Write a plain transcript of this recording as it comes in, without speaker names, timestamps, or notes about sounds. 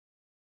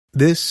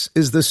This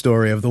is the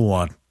story of the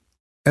one.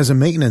 As a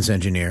maintenance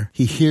engineer,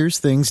 he hears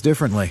things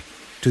differently.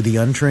 To the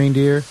untrained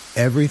ear,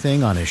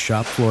 everything on his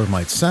shop floor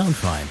might sound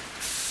fine,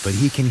 but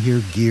he can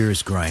hear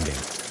gears grinding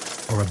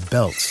or a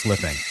belt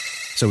slipping.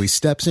 So he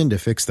steps in to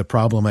fix the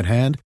problem at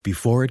hand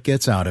before it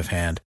gets out of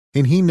hand.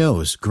 And he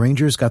knows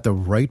Grainger's got the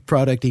right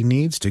product he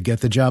needs to get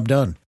the job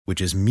done,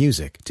 which is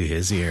music to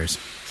his ears.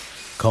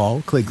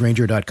 Call, click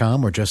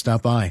Grainger.com, or just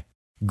stop by.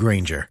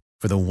 Grainger,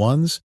 for the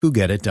ones who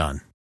get it done.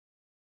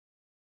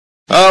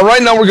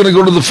 Right now we're going to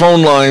go to the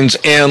phone lines,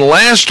 and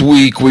last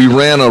week we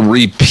ran a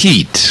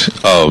repeat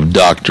of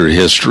Dr.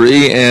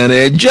 History, and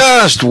it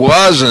just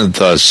wasn't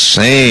the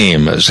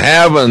same as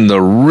having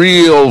the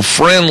real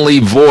friendly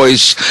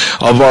voice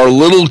of our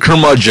little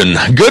curmudgeon.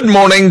 Good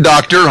morning,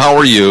 Doctor. How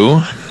are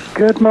you?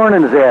 Good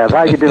morning, Zev.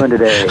 How you doing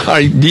today?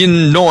 I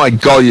didn't know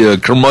I'd call you a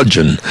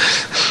curmudgeon.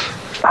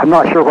 I'm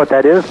not sure what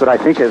that is, but I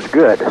think it's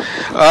good.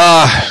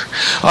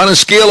 On a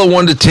scale of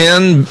 1 to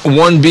 10,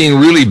 1 being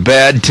really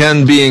bad,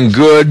 10 being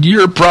good,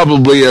 you're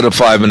probably at a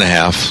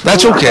 5.5.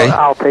 That's okay.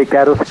 I'll take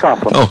that as a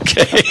compliment.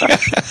 Okay.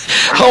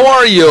 How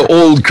are you,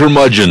 old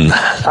curmudgeon?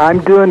 I'm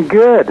doing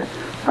good.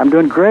 I'm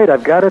doing great.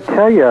 I've got to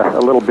tell you a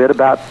little bit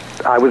about,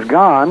 I was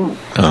gone.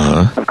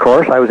 Of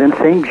course, I was in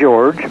St.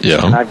 George.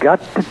 Yeah. And I've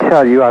got to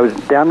tell you, I was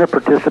down there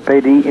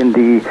participating in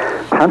the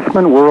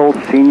Huntsman World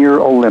Senior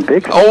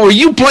Olympics. Oh, are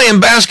you playing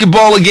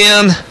basketball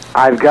again?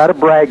 I've got to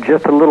brag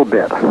just a little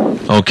bit.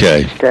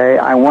 Okay. Okay,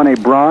 I won a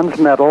bronze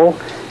medal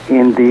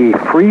in the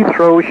free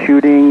throw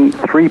shooting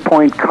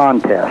three-point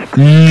contest.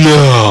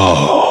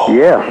 No.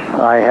 Yes,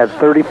 I had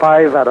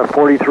 35 out of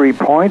 43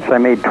 points. I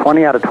made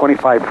 20 out of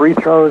 25 free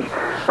throws,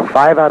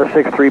 5 out of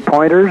 6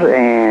 three-pointers,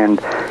 and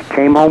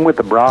came home with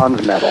the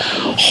bronze medal.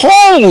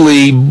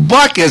 Holy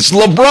buckets.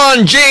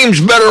 LeBron James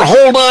better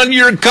hold on to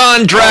your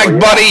contract,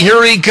 buddy.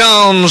 Here he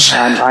comes.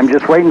 I'm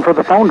just waiting for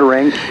the phone to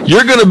ring.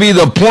 You're going to be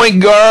the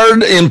point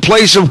guard in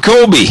place of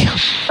Kobe.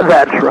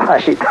 That's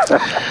right.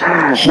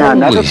 Now,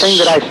 another thing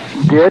that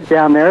I did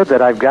down there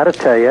that I've got to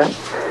tell you,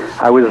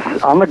 I was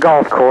on the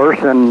golf course,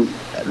 and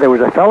there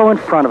was a fellow in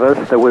front of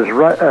us that was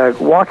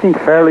walking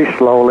fairly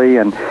slowly,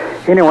 and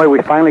anyway,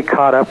 we finally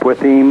caught up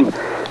with him.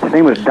 His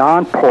name was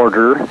Don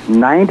Porter,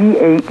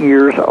 98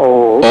 years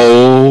old.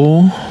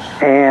 Oh.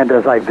 And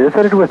as I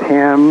visited with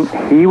him,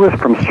 he was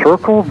from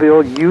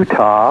Circleville,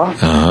 Utah.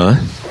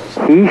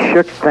 He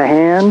shook the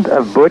hand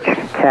of Butch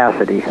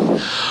Cassidy.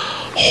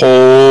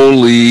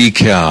 Holy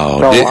cow.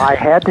 So I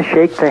had to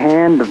shake the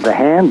hand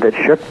that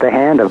shook the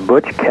hand of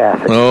Butch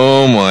Cassidy.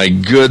 Oh, my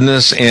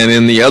goodness. And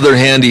in the other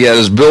hand, he had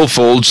his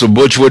billfold so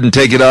Butch wouldn't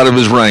take it out of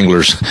his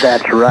Wranglers.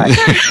 That's right.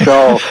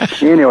 So,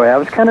 anyway, it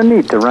was kind of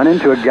neat to run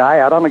into a guy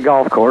out on the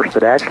golf course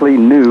that actually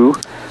knew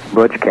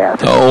Butch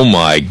Cassidy. Oh,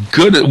 my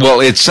goodness.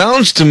 Well, it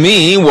sounds to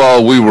me,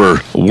 while we were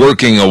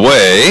working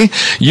away,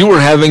 you were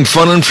having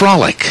fun and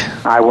frolic.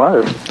 I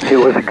was. It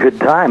was a good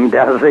time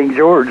down at St.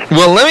 George.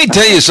 Well, let me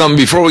tell you something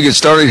before we get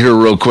started here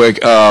real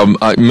quick.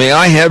 May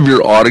I have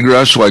your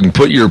autograph so I can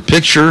put your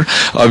picture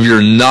of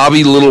your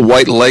knobby little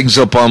white legs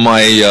up on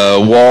my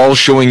wall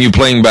showing you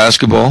playing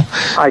basketball?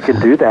 I can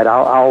do that.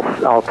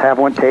 I'll have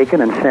one taken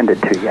and send it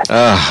to you.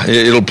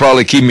 It'll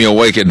probably keep me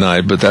awake at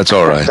night, but that's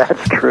all right.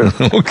 That's true.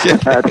 Okay.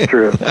 That's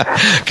true.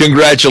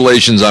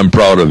 Congratulations. I'm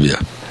proud of you.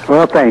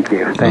 Well, thank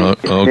you.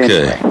 Thank you.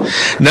 Okay. Anyway.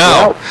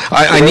 Now,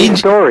 I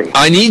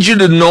need you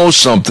to know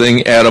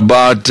something at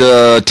about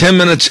 10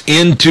 minutes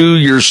into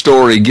your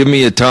story. Give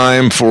me a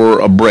time for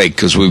a break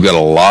because we've got a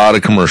lot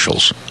of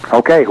commercials.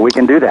 Okay, we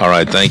can do that. All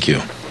right, thank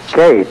you.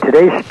 Okay,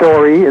 today's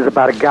story is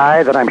about a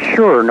guy that I'm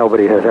sure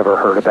nobody has ever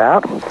heard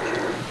about.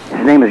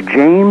 His name is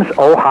James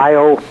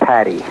Ohio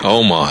Patty.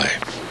 Oh, my.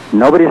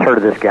 Nobody's heard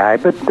of this guy,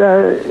 but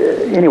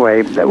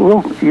anyway,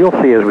 you'll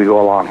see as we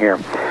go along here.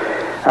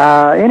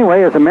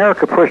 Anyway, as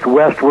America pushed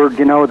westward,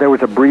 there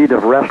was a breed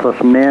of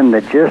restless men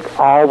that just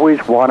always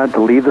wanted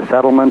to leave the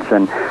settlements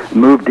and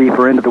move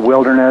deeper into the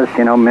wilderness,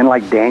 men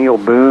like Daniel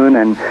Boone,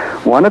 and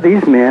one of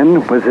these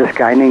men was this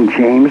guy named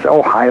James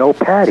Ohio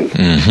Patty.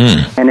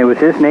 Mm-hmm. And it was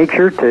his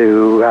nature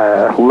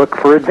to look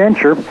for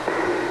adventure.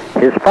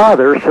 His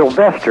father,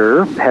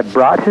 Sylvester, had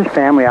brought his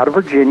family out of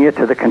Virginia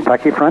to the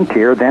Kentucky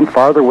frontier, then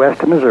farther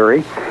west to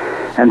Missouri.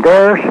 And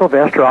there,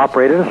 Sylvester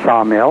operated a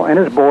sawmill, and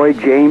his boy,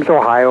 James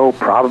Ohio,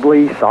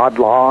 probably sawed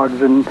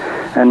logs and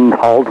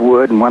hauled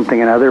wood and one thing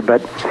and another.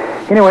 But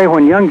anyway,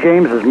 when young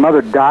James's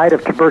mother died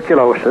of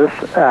tuberculosis,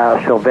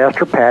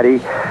 Sylvester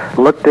Patty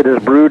looked at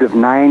his brood of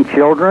 9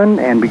 children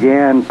and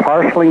began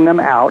parceling them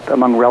out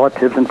among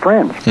relatives and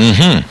friends.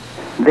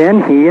 Mm-hmm.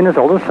 Then he and his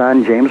oldest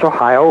son, James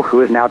Ohio,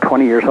 who is now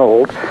 20 years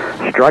old,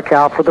 struck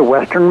out for the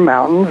western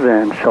mountains,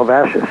 and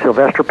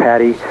Sylvester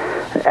Patty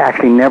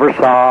actually never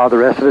saw the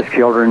rest of his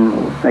children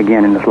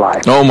again in his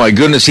life. Oh, my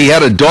goodness. He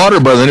had a daughter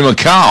by the name of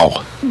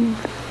Cow.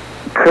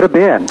 Could have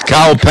been.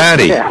 Cow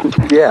Patty.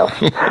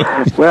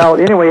 Yeah. Well,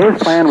 anyway,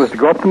 his plan was to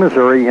go up to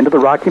Missouri into the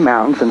Rocky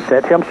Mountains and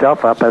set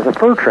himself up as a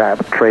fur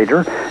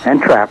trader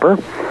and trapper.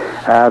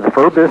 The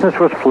fur business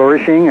was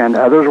flourishing, and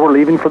others were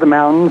leaving for the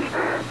mountains.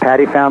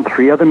 Patty found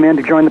 3 other men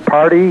to join the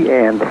party,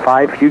 and the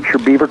 5 future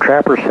beaver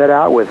trappers set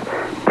out with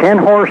 10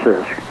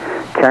 horses,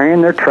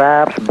 carrying their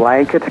traps,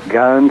 blankets,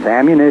 guns,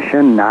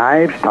 ammunition,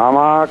 knives,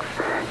 tomahawks,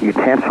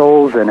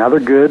 utensils, and other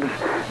goods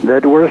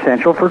that were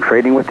essential for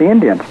trading with the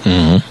Indians.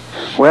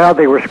 Mm-hmm. Well,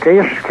 they were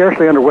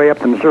scarcely underway up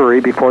the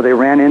Missouri before they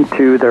ran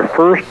into their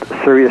first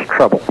serious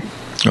trouble.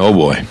 Oh,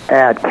 boy.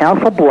 At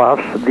Council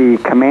Bluffs, the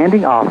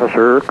commanding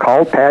officer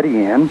called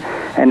Paddy in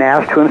and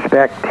asked to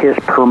inspect his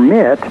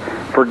permit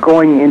for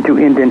going into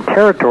Indian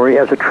territory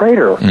as a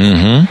trader.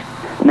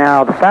 Mm-hmm.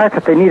 Now, the fact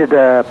that they needed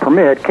a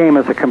permit came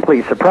as a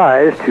complete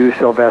surprise to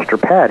Sylvester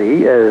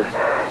Paddy,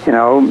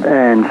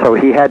 and so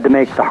he had to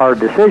make the hard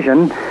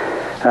decision.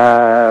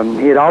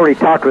 He had already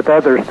talked with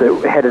others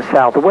that headed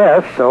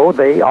southwest, so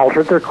they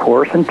altered their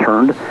course and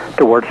turned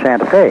towards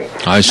Santa Fe.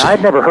 I see. Now,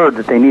 I'd never heard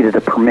that they needed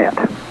a permit.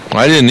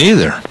 I didn't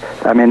either.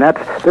 I mean, this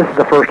is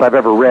the first I've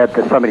ever read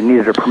that somebody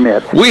needed a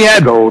permit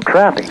to go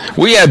trapping.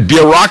 We had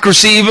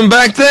bureaucracy even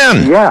back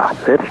then. Yeah,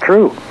 it's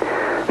true.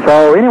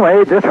 So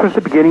anyway, this was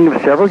the beginning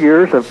of several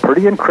years of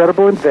pretty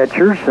incredible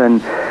adventures,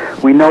 and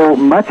we know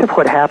much of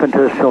what happened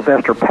to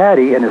Sylvester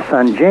Paddy and his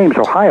son James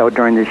Ohio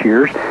during these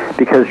years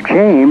because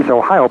James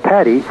Ohio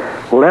Paddy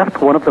left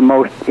one of the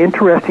most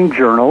interesting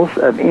journals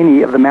of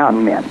any of the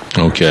mountain men.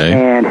 Okay.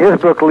 And his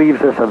book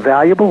leaves us a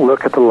valuable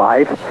look at the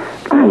life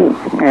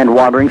and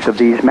wanderings of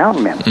these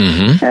mountain men.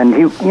 Mm-hmm. And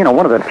he,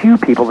 one of the few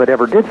people that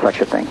ever did such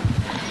a thing.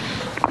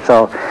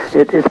 So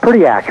it's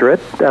pretty accurate,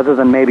 other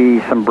than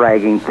maybe some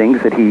bragging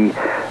things that he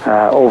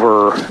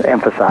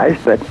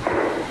overemphasized. But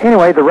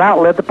anyway, the route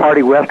led the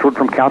party westward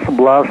from Council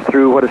Bluffs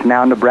through what is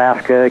now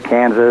Nebraska,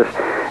 Kansas,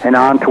 and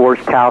on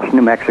towards Taos,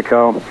 New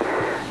Mexico.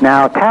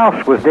 Now,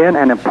 Taos was then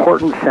an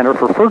important center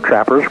for fur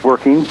trappers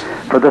working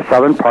for the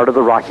southern part of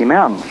the Rocky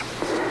Mountains.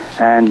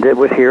 And it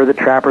was here that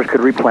trappers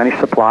could replenish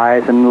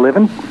supplies and live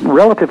in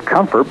relative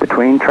comfort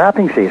between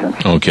trapping seasons.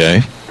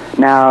 Okay.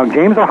 Now,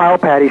 James Ohio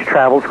Paddy's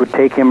travels would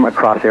take him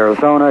across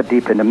Arizona,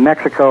 deep into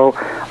Mexico,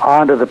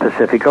 onto the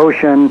Pacific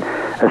Ocean,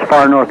 as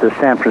far north as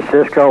San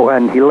Francisco,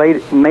 and he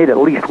made at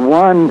least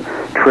one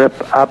trip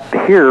up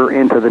here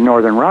into the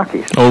northern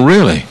Rockies. Oh,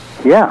 really?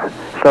 Yeah.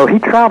 So he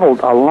traveled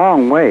a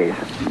long ways,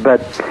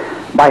 but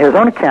by his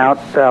own account,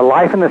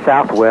 life in the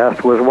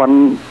Southwest was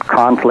one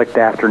conflict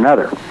after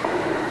another.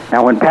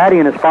 Now, when Paddy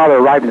and his father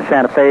arrived in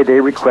Santa Fe, they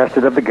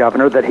requested of the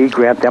governor that he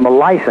grant them a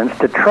license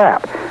to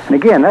trap. And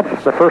again,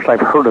 that's the first I've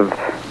heard of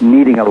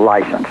needing a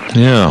license.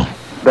 Yeah.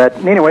 But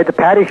anyway, the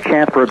Paddy's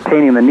chance for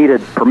obtaining the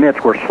needed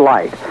permits were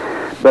slight.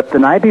 But the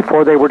night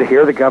before they were to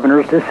hear the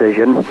governor's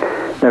decision,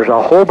 there's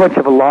a whole bunch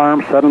of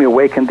alarms suddenly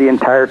awakened the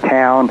entire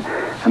town.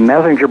 A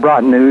messenger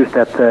brought news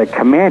that the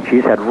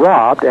Comanches had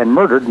robbed and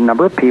murdered a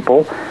number of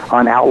people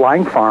on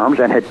outlying farms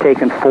and had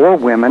taken 4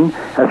 women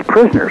as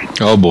prisoners.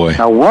 Oh, boy.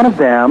 Now, one of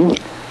them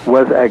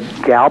was a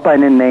gal by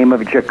the name of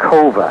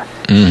Jacova.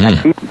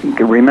 Mm-hmm. You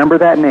can remember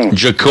that name.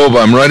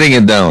 Jacova, I'm writing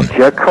it down.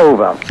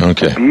 Jacova.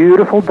 Okay.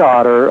 Beautiful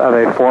daughter of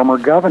a former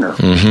governor.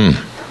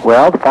 Mm-hmm.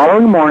 Well, the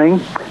following morning,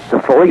 the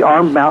fully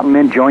armed mountain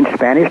men joined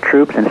Spanish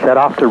troops and set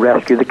off to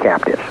rescue the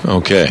captives.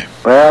 Okay.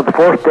 Well, the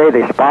 4th day,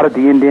 they spotted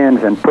the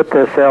Indians and put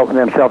themselves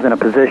in a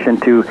position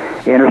to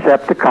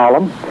intercept the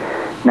column.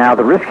 Now,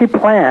 the risky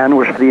plan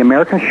was for the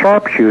American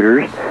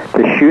sharpshooters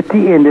to shoot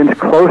the Indians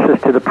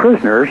closest to the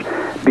prisoners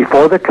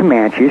before the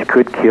Comanches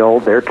could kill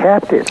their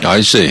captives.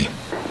 I see.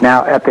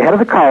 Now, at the head of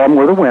the column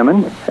were the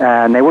women,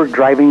 and they were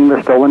driving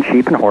the stolen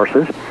sheep and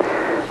horses.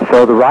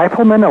 So the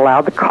riflemen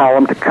allowed the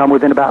column to come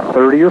within about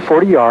 30 or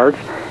 40 yards,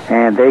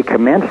 and they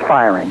commenced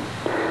firing.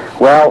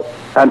 Well,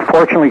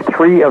 unfortunately,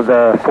 3 of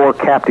the 4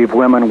 captive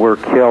women were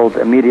killed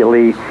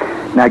immediately.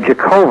 Now,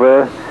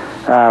 Jacova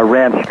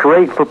ran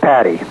straight for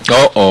Paddy.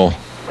 Uh-oh.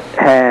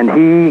 And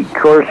he, of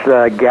course,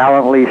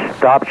 gallantly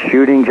stopped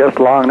shooting just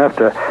long enough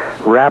to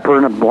wrap her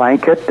in a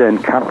blanket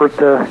and comfort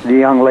the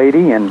young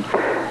lady. And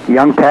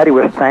young Paddy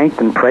was thanked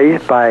and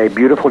praised by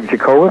beautiful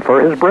Jacova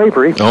for his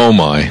bravery. Oh,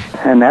 my.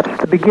 And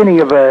that's the beginning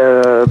of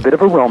a bit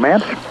of a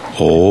romance.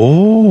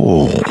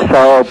 Oh.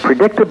 So,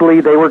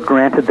 predictably, they were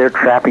granted their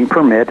trapping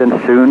permit and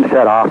soon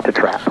set off to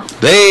trap.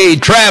 They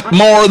trapped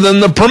more than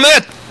the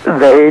permit.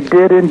 They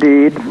did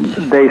indeed.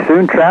 They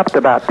soon trapped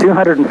about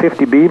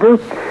 250 beaver.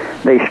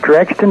 They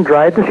stretched and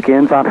dried the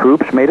skins on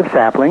hoops made of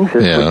saplings,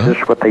 which is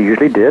what they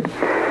usually did.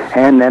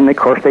 And then, of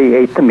course, they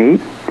ate the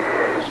meat.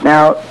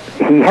 Now,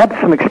 he had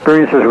some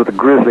experiences with the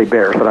grizzly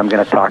bears that I'm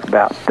going to talk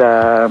about.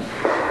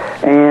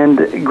 And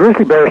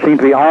grizzly bears seem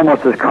to be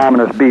almost as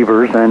common as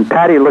beavers, and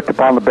Paddy looked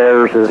upon the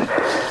bears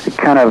as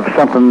kind of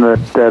something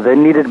that they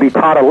needed to be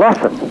taught a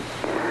lesson,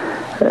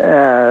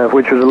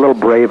 which was a little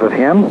brave of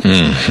him.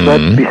 Mm-hmm.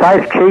 But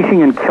besides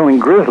chasing and killing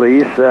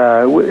grizzlies,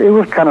 it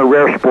was kind of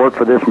rare sport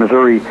for this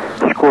Missouri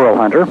squirrel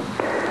hunter.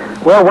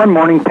 Well, one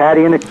morning,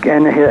 Paddy and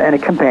a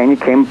companion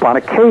came upon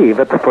a cave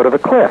at the foot of a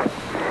cliff.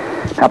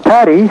 Now,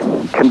 Paddy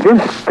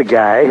convinced the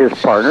guy, his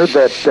partner,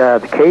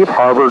 that the cave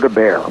harbored a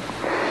bear.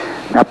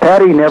 Now,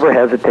 Paddy never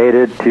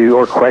hesitated to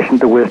or questioned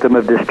the wisdom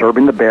of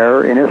disturbing the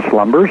bear in his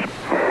slumbers.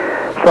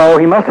 So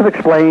he must have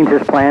explained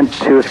his plan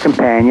to his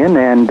companion,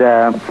 and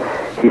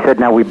he said,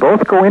 now we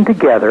both go in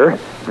together,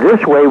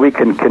 This way we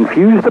can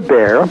confuse the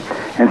bear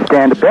and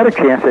stand a better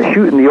chance of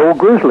shooting the old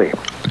grizzly.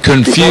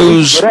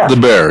 Confuse the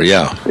bear,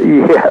 yeah.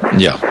 Yes.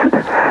 Yeah.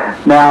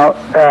 Now,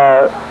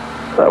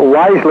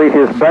 wisely,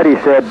 his buddy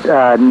said,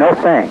 no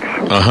thanks.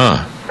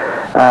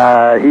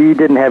 He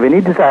didn't have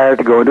any desire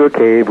to go into a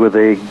cave with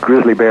a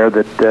grizzly bear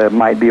that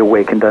might be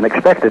awakened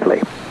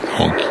unexpectedly.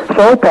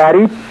 So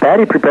Patty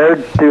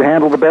prepared to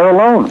handle the bear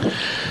alone.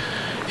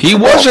 He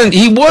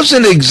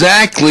wasn't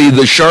exactly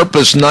the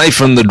sharpest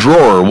knife in the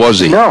drawer, was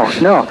he? No.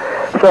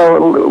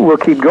 So we'll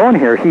keep going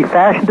here. He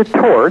fashioned a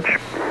torch,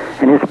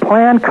 and his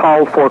plan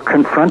called for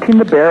confronting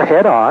the bear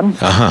head on.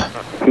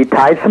 He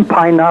tied some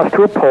pine knots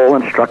to a pole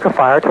and struck a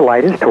fire to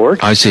light his torch.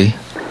 I see.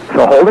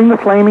 So holding the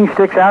flaming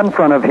sticks out in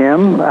front of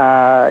him,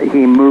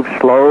 he moved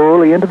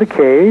slowly into the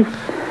cave.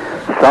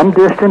 Some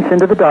distance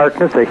into the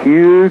darkness, a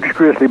huge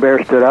grizzly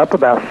bear stood up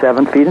about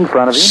 7 feet in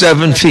front of him.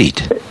 7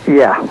 feet?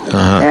 Yeah.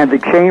 And the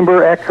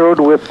chamber echoed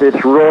with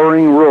its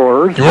roaring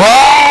roars.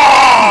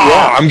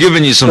 Yeah. I'm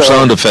giving you some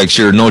sound effects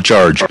here, no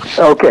charge.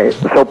 Okay,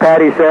 so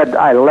Patty said,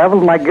 I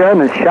leveled my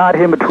gun and shot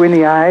him between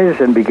the eyes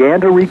and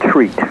began to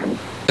retreat.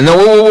 No,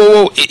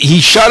 whoa. He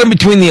shot him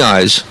between the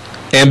eyes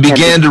and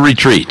began to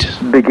retreat.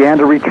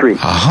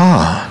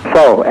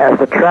 So, as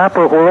the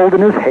trapper whirled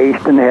in his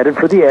haste and headed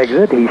for the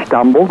exit, he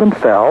stumbled and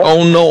fell.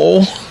 Oh,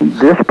 no.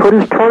 This put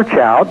his torch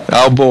out.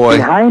 Oh, boy.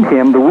 Behind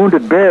him, the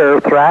wounded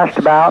bear thrashed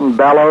about and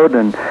bellowed,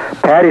 and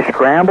Patty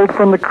scrambled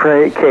from the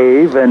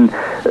cave, and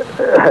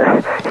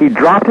he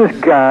dropped his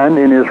gun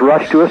in his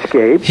rush to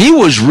escape. He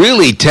was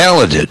really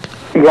talented.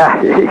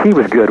 Yeah, he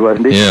was good,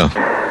 wasn't he? Yeah.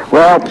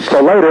 Well,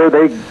 so later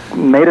they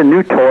made a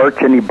new torch,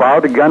 and he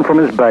borrowed a gun from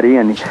his buddy,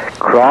 and he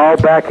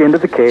crawled back into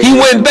the cave. He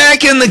went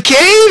back in the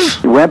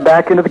cave? He went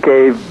back into the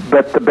cave,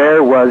 but the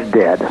bear was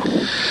dead.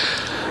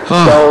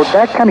 So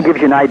that kind of gives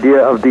you an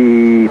idea of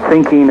the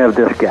thinking of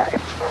this guy.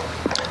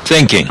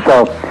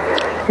 So,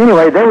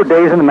 anyway, there were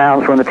days in the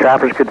mountains when the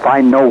trappers could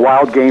find no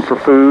wild game for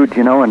food,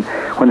 and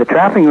when the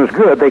trapping was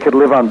good, they could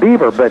live on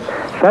beaver, but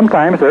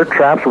sometimes their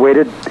traps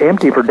waited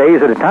empty for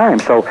days at a time.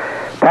 So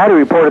Patty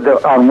reported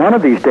that on one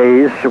of these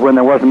days, when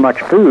there wasn't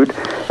much food,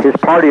 his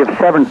party of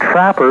 7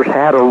 trappers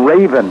had a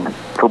raven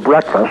for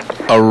breakfast.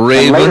 A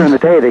raven? And later in the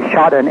day, they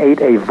shot and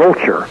ate a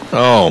vulture.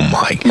 Oh,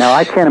 my God. Now,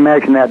 I can't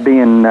imagine that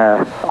being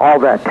all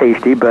that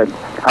tasty, but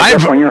I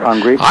guess when you're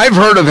hungry. I've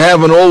heard of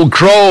having old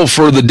crow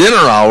for the dinner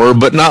hour,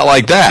 but not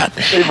like that.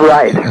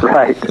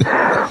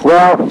 Right.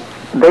 Well,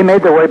 they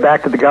made their way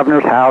back to the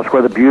governor's house,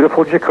 where the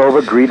beautiful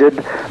Jacova greeted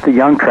the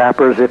young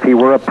trappers if he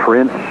were a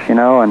prince, and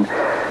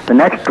they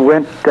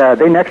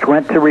next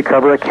went to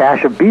recover a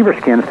cache of beaver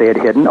skins they had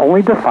hidden,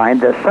 only to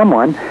find that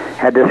someone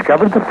had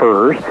discovered the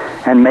furs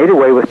and made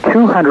away with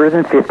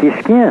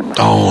 250 skins.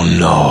 Oh,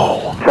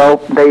 no.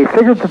 So they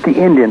figured that the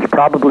Indians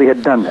probably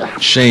had done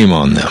this. Shame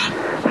on them.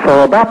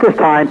 So about this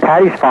time,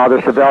 Patty's father,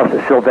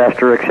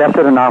 Sylvester,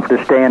 accepted an offer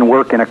to stay and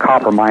work in a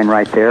copper mine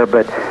right there,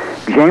 but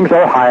James,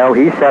 Ohio,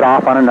 he set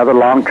off on another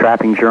long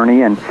trapping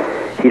journey, and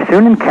he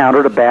soon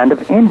encountered a band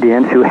of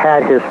Indians who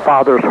had his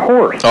father's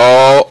horse.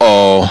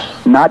 Oh.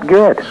 Not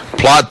good.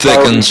 Plot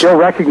thickens. So he still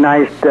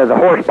recognized the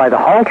horse by the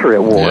halter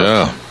it wore.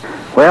 Yeah.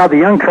 Well, the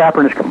young trapper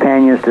and his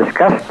companions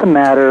discussed the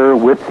matter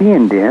with the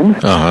Indians,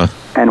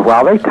 and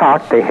while they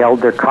talked, they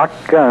held their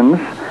cocked guns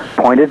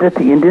pointed at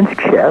the Indians'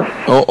 chests.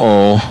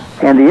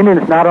 And the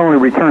Indians not only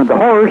returned the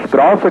horse, but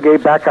also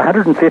gave back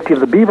 150 of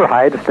the beaver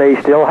hides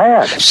they still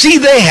had. See,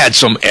 they had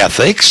some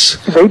ethics.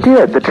 They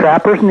did. The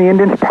trappers and the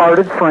Indians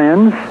parted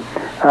friends,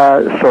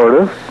 sort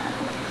of.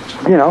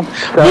 So.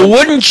 Well,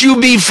 wouldn't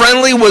you be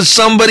friendly with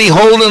somebody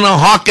holding a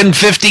Hawken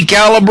 50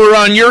 caliber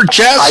on your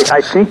chest?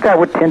 I think that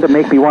would tend to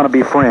make me want to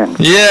be friends.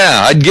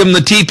 Yeah, I'd give him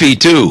the teepee,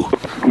 too.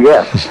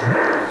 Yes.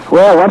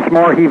 Well, once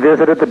more, he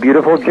visited the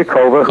beautiful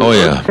Jacova, who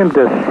urged him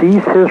to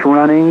cease his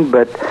running,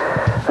 but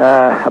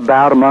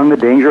about among the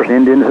dangerous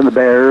Indians and the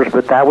bears,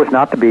 but that was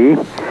not to be.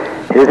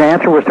 His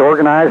answer was to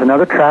organize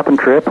another trapping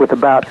trip with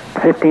about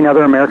 15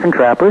 other American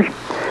trappers.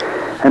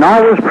 And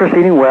all was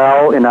proceeding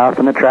well enough,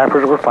 and the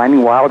trappers were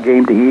finding wild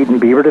game to eat and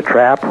beaver to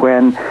trap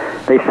when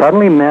they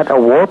suddenly met a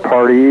war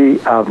party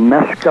of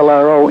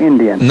Mescalero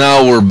Indians.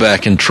 Now we're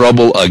back in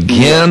trouble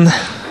again.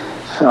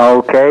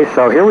 Okay,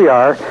 so here we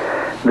are.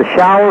 The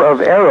shower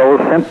of arrows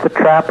sent the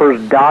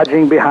trappers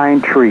dodging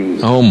behind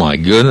trees. Oh, my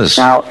goodness.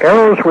 Now,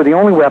 arrows were the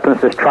only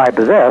weapons this tribe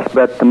possessed,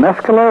 but the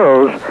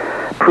Mescaleros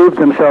proved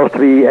themselves to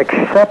be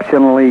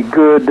exceptionally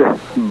good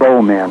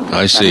bowmen.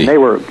 I see. And they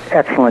were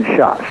excellent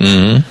shots.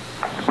 Mm-hmm.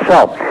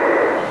 So,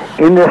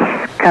 in this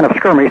kind of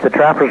skirmish, the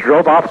trappers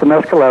drove off the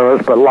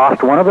Mescaleros, but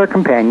lost one of their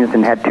companions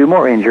and had 2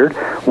 more injured,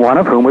 one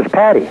of whom was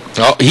Patty.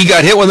 Oh, he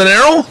got hit with an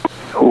arrow?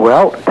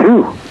 Well,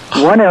 2.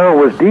 One arrow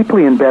was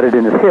deeply embedded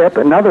in his hip,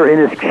 another in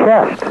his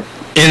chest.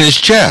 In his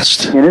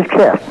chest? In his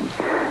chest.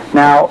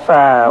 Now,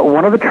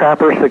 one of the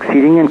trappers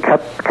succeeding in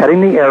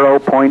cutting the arrow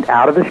point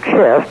out of his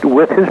chest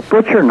with his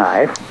butcher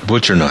knife.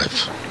 Butcher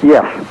knife?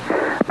 Yes.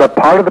 But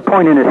part of the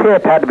point in his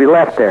hip had to be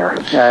left there.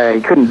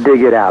 He couldn't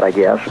dig it out, I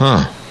guess.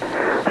 Huh.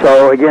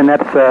 So, again,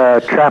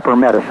 that's trapper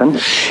medicine.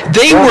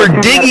 They were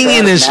digging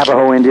in his...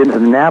 Navajo Indians,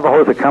 and the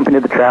Navajos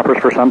accompanied the trappers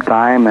for some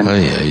time, and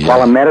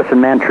while a medicine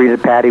man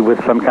treated Patty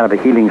with some kind of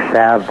a healing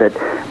salve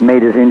that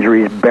made his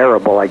injuries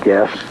bearable, I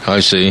guess. I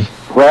see.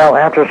 Well,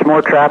 after some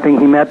more trapping,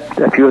 he met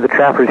a few of the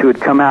trappers who had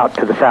come out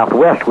to the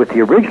Southwest with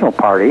the original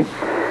party,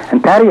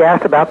 and Patty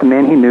asked about the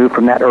men he knew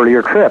from that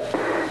earlier trip.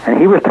 And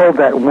he was told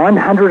that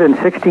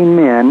 116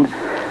 men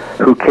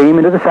who came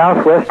into the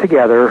Southwest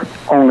together,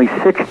 only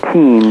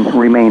 16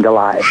 remained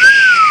alive.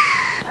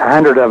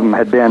 100 of them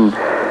had been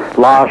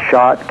lost,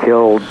 shot,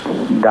 killed,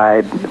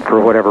 died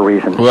for whatever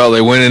reason. Well,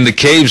 they went into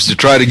caves to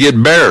try to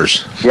get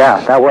bears. Yeah,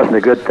 that wasn't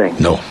a good thing.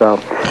 No.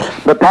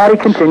 But Patty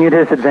continued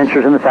his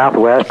adventures in the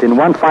Southwest. In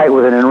one fight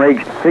with an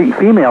enraged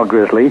female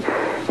grizzly,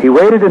 he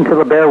waited until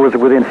the bear was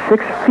within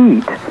 6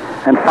 feet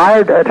and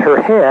fired at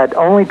her head,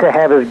 only to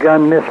have his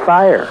gun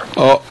misfire.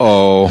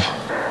 Uh-oh.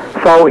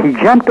 So he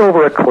jumped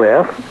over a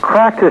cliff,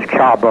 cracked his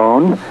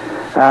jawbone,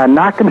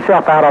 knocked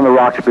himself out on the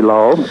rocks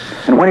below,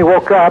 and when he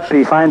woke up,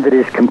 he found that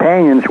his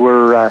companions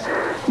were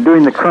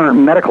doing the current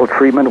medical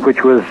treatment,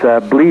 which was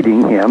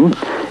bleeding him,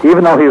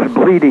 even though he was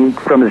bleeding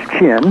from his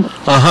chin.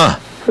 Uh-huh.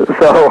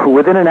 So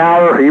within an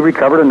hour, he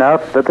recovered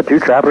enough that the two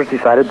trappers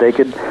decided they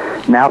could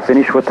now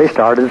finish what they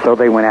started, so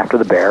they went after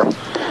the bear.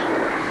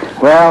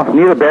 Well,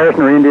 neither bears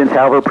nor Indians,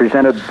 however,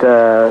 presented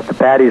the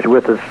Paddies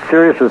with as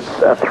serious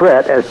a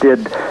threat as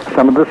did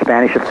some of the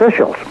Spanish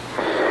officials.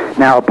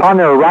 Now, upon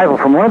their arrival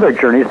from one of their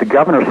journeys, the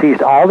governor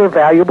seized all their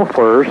valuable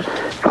furs,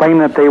 claiming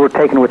that they were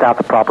taken without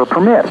the proper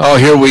permit. Oh,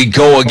 here we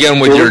go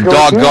again with your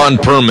doggone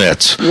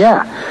permits.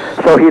 Yeah.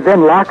 So he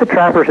then locked the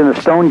trappers in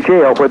the stone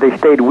jail, where they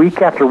stayed week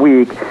after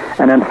week,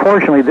 and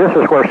unfortunately, this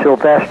is where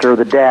Sylvester,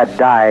 the dad,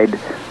 died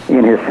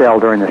in his cell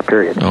during this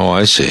period. Oh,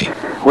 I see.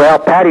 Well,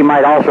 Patty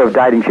might also have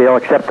died in jail,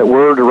 except that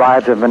word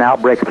arrived of an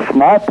outbreak of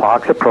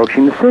smallpox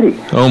approaching the city.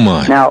 Oh,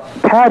 my. Now,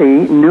 Patty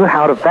knew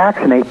how to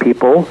vaccinate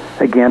people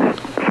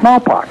against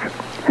smallpox.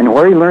 And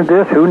where he learned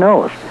this, who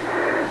knows?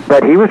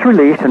 But he was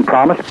released and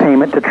promised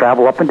payment to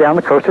travel up and down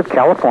the coast of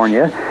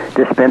California,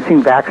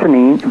 dispensing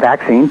vaccine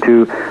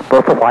to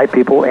both the white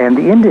people and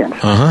the Indians.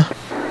 Uh-huh.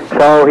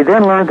 So he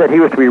then learned that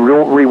he was to be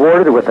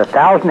rewarded with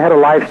 1,000 head of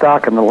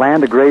livestock and the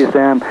land to graze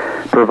them,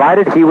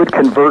 provided he would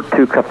convert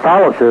to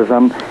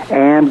Catholicism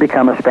and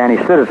become a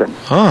Spanish citizen.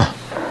 Huh.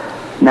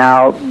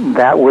 Now,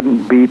 that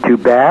wouldn't be too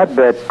bad,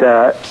 but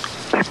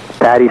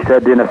Patty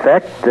said, in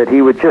effect, that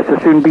he would just as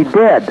soon be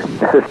dead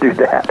as do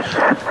that.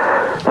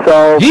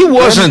 So he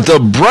wasn't the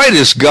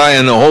brightest guy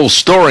in the whole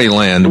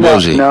storyland,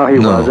 was he? No, he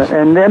wasn't.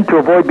 And then to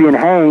avoid being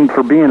hanged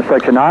for being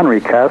such an ornery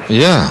cuss,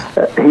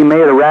 he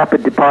made a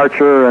rapid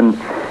departure, and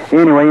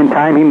anyway, in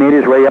time, he made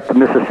his way up the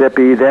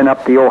Mississippi, then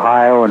up the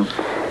Ohio, and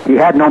he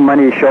had no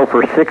money to show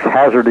for 6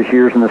 hazardous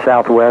years in the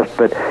Southwest,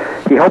 but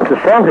he hoped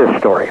to sell his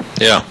story.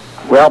 Yeah.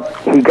 Well,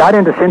 he got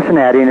into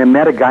Cincinnati and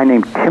met a guy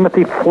named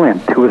Timothy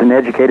Flint, who was an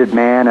educated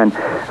man and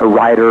a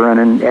writer and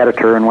an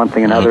editor and one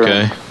thing and another.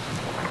 Okay.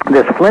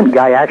 This Flint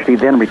guy actually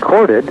then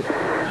recorded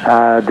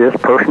this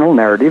personal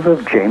narrative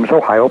of James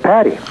Ohio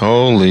Patty.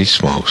 Holy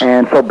smokes.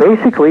 And so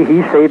basically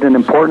he saved an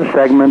important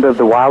segment of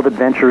the wild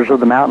adventures of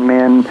the mountain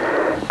men,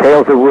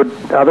 tales that would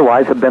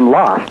otherwise have been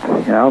lost,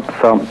 you know.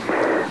 So,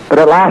 but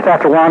at last,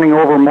 after wandering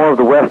over more of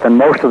the West than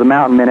most of the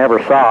mountain men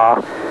ever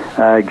saw,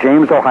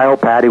 James Ohio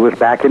Patty was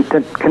back in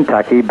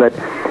Kentucky, but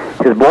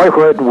his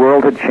boyhood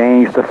world had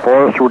changed. The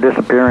forests were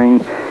disappearing.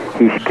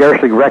 He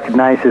scarcely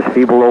recognized his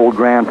feeble old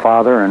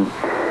grandfather, and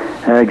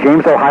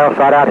James Ohio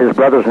sought out his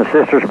brothers and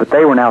sisters, but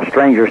they were now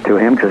strangers to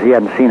him because he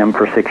hadn't seen them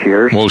for 6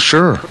 years. Well,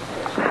 sure.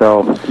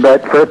 So,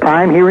 but for a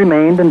time he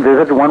remained and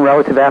visited one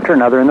relative after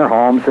another in their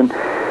homes,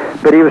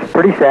 but he was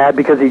pretty sad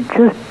because he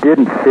just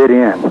didn't fit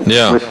in with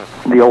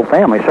the old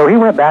family. So he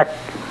went back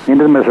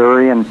into the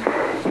Missouri, and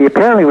he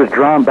apparently was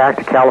drawn back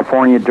to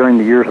California during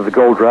the years of the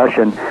gold rush,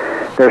 and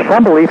there's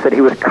some belief that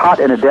he was caught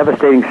in a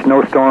devastating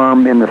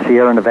snowstorm in the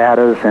Sierra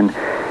Nevadas, and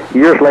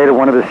years later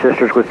one of his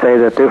sisters would say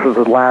that this was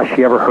the last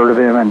she ever heard of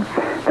him, and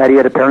that he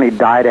had apparently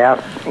died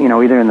out,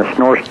 either in the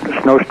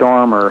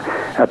snowstorm or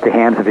at the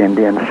hands of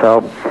Indians.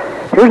 So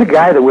here's a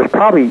guy that was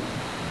probably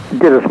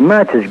did as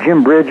much as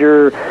Jim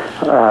Bridger,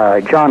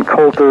 John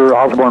Coulter,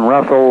 Osborne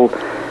Russell,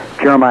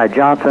 Jeremiah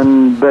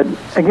Johnson, but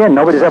again,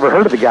 nobody's ever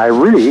heard of the guy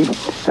really,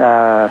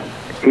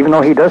 even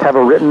though he does have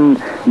a written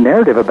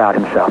narrative about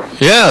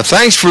himself. Yeah,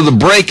 thanks for the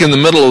break in the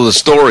middle of the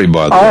story,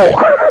 by the way.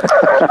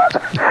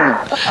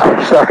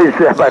 I'm sorry,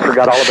 Zeb, I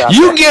forgot all about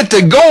You get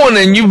to going,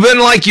 and you've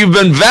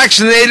been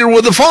vaccinated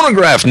with a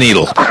phonograph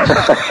needle.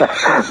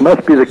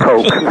 Must be the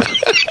Coke.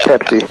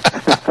 Pepsi.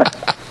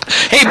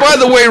 Hey, by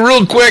the way,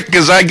 real quick,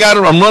 because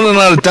I'm running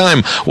out of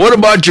time, what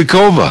about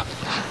Jakova?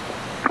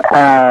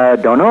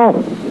 Don't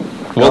know.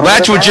 Well,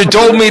 that's what you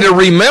told me to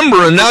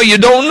remember, and now you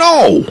don't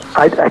know.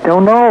 I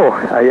don't know.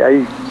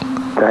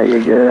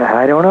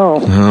 I don't know.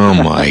 Oh,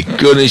 my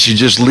goodness. You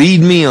just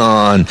lead me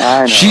on.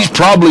 I know. She's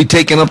probably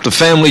taken up the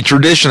family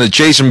tradition of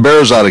chasing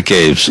bears out of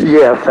caves.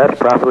 Yes, that's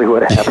probably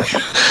what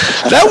happened.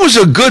 That was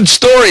a good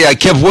story. I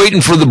kept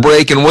waiting for the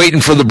break and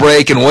waiting for the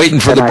break and waiting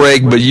for the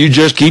break, but you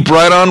just keep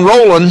right on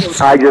rolling.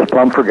 I just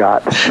plumb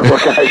forgot.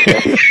 What can I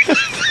say?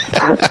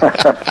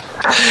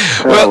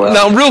 Well,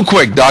 now, real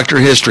quick, Dr.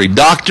 History,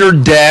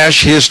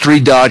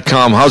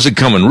 Dr.History.com. How's it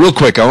coming? Real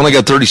quick. I only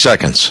got 30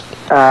 seconds.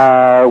 We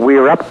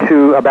are up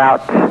to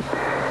about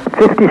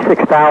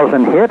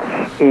 56,000 hits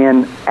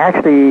in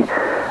actually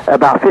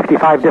about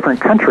 55 different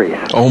countries.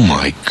 Oh,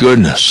 my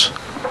goodness.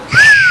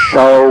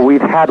 So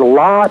we've had a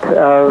lot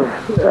of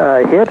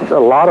hits, a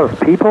lot of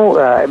people.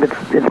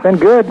 It's been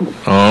good.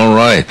 All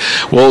right.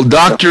 Well,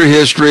 Dr.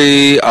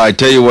 History, I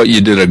tell you what,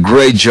 you did a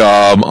great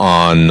job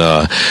on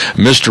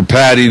Mr.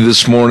 Patty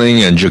this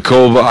morning and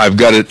Jacova. I've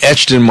got it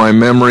etched in my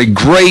memory.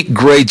 Great,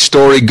 great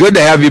story. Good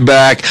to have you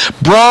back.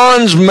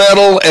 Bronze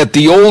medal at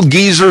the Old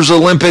Geezers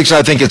Olympics.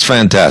 I think it's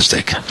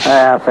fantastic.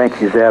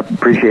 Thank you, Zeb.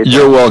 Appreciate it.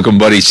 You're welcome,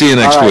 buddy. See you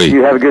next week.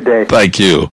 You have a good day. Thank you.